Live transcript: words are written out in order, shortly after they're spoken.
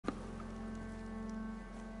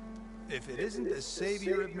if it isn't the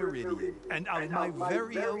savior of Meridian and of my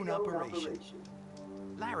very own operation.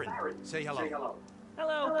 Laren, say hello.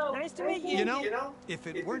 Hello, nice to meet you. You know, if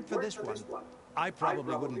it weren't for this one, I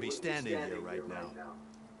probably wouldn't be standing here right now.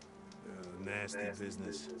 Nasty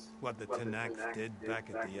business, what the Tenakth did back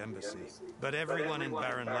at the embassy. But everyone in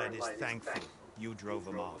Barren Light is thankful you drove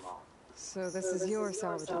them off. So this is your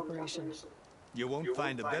salvage operation. You won't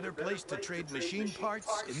find a better place to trade machine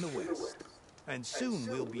parts in the West. And soon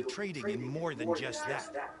we'll be trading in more than just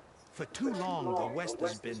that. For too long, the West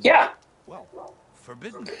has been, well,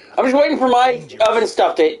 forbidden. I'm just waiting for my oven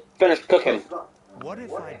stuff to finish cooking. What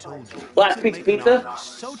if I told you Last piece of pizza?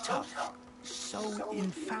 So tough, so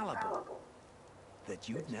infallible, that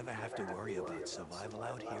you'd never have to worry about survival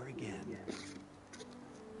out here again?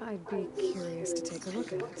 I'd be curious to take a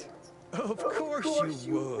look at it. Of course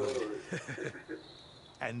you would.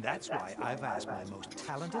 And that's why I've asked my most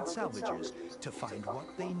talented salvagers to find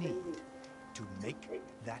what they need to make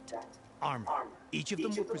that armor. Each of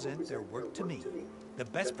them will present their work to me. The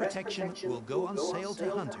best protection will go on sale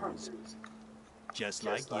to hunters, just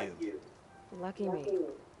like you. Lucky me.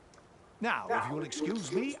 Now, if you'll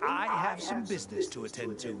excuse me, I have some business to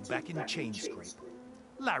attend to back in Chainscrape.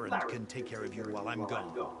 Laren can take care of you while I'm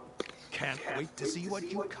gone. Can't wait to see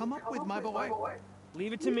what you come up with, my boy.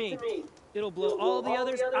 Leave it to me. It'll blow all the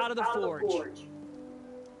others out of the forge.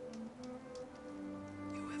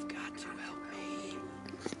 You have got to help me.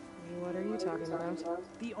 What are you talking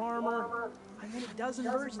about? The armor. I made a dozen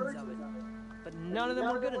versions of it, but none of them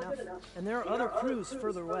were good enough. And there are other crews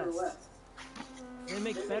further west. If they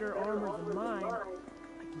make better armor than mine,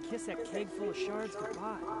 I can kiss that keg full of shards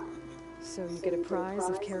goodbye. So you get a prize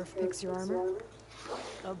if Karif picks your armor?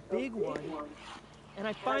 A big one. And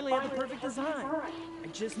I finally have the perfect design. I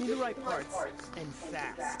just need the right parts, and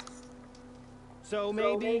fast. So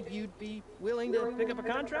maybe you'd be willing to pick up a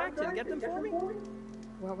contract and get them for me?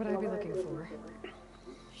 What would I be looking for?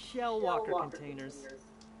 Shell walker containers.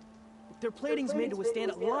 Their plating's made to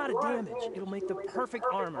withstand a lot of damage. It'll make the perfect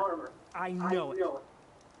armor. I know it.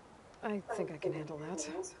 I think I can handle that.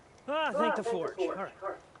 Thank the forge. All right.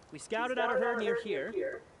 We scouted out a herd near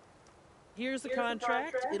here. Here's the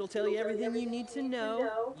contract. It'll tell you everything you need to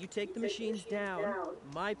know. You take the machines down.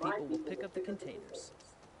 My people will pick up the containers.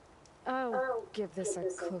 I'll give this a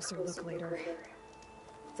closer look later.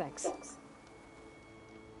 Thanks.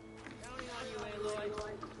 Counting on you, Aloy.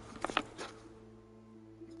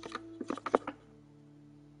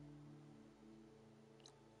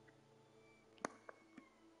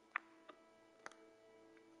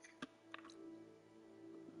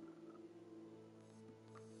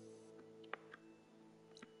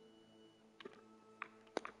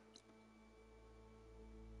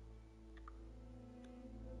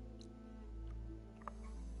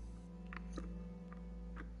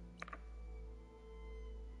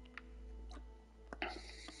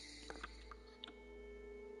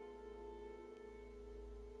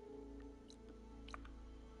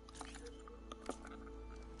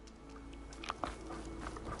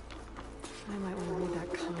 I might want to read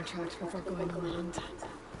that contract before going on the hunt.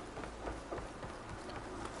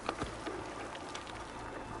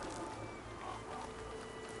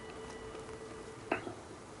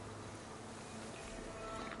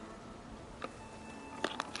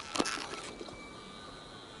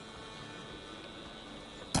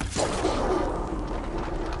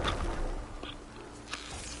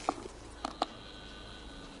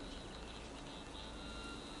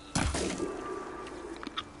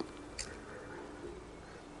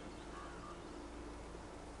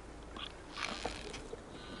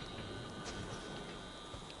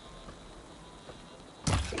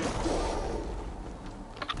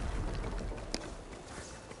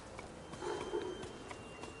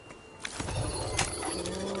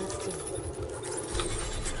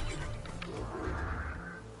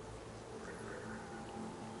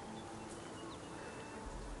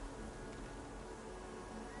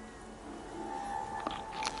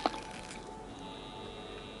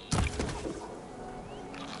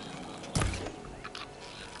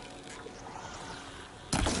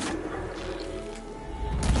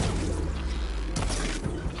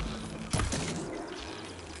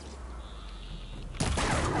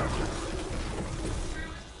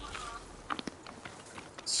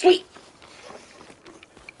 Sweet!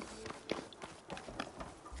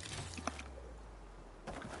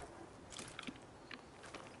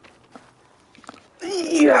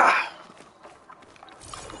 Yeah!